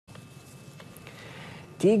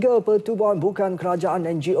Tiga pertubuhan bukan kerajaan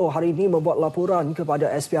NGO hari ini membuat laporan kepada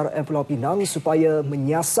SPRM Pulau Pinang supaya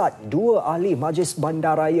menyiasat dua ahli Majlis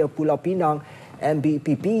Bandaraya Pulau Pinang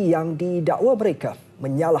Mbpp yang didakwa mereka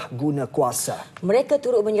menyalah guna kuasa. Mereka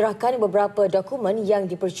turut menyerahkan beberapa dokumen yang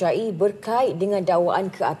dipercayai berkait dengan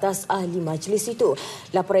dakwaan ke atas ahli majlis itu.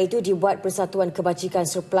 Laporan itu dibuat Persatuan Kebajikan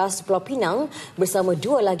Surplus Pulau Pinang bersama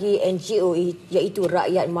dua lagi NGO iaitu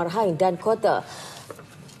Rakyat Marhain dan Kota.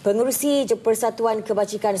 Pengerusi Persatuan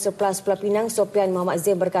Kebajikan Surplus Pulau Pinang, Sopian Muhammad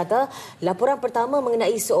Zain berkata, laporan pertama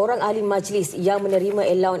mengenai seorang ahli majlis yang menerima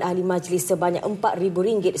allowance ahli majlis sebanyak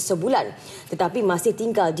RM4,000 sebulan tetapi masih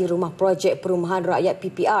tinggal di rumah projek perumahan rakyat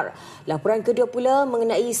PPR. Laporan kedua pula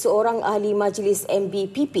mengenai seorang ahli majlis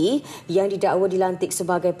Mbpp yang didakwa dilantik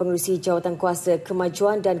sebagai pengerusi Jawatan Kuasa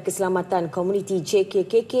Kemajuan dan Keselamatan Komuniti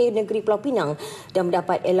JKKK Negeri Pulau Pinang dan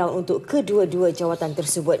mendapat allowance untuk kedua-dua jawatan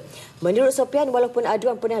tersebut. Menurut Sopian, walaupun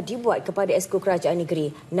aduan pernah dibuat kepada Esko Kerajaan Negeri,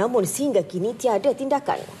 namun sehingga kini tiada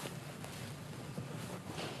tindakan.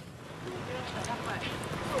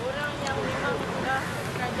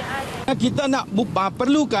 Kita nak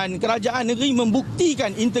perlukan kerajaan negeri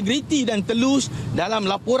membuktikan integriti dan telus dalam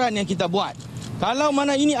laporan yang kita buat. Kalau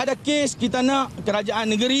mana ini ada kes, kita nak kerajaan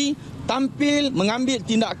negeri tampil mengambil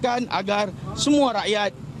tindakan agar semua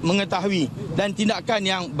rakyat mengetahui dan tindakan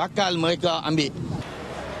yang bakal mereka ambil.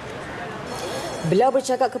 Beliau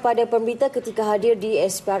bercakap kepada pemberita ketika hadir di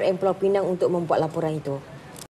SPRM Pulau Pinang untuk membuat laporan itu.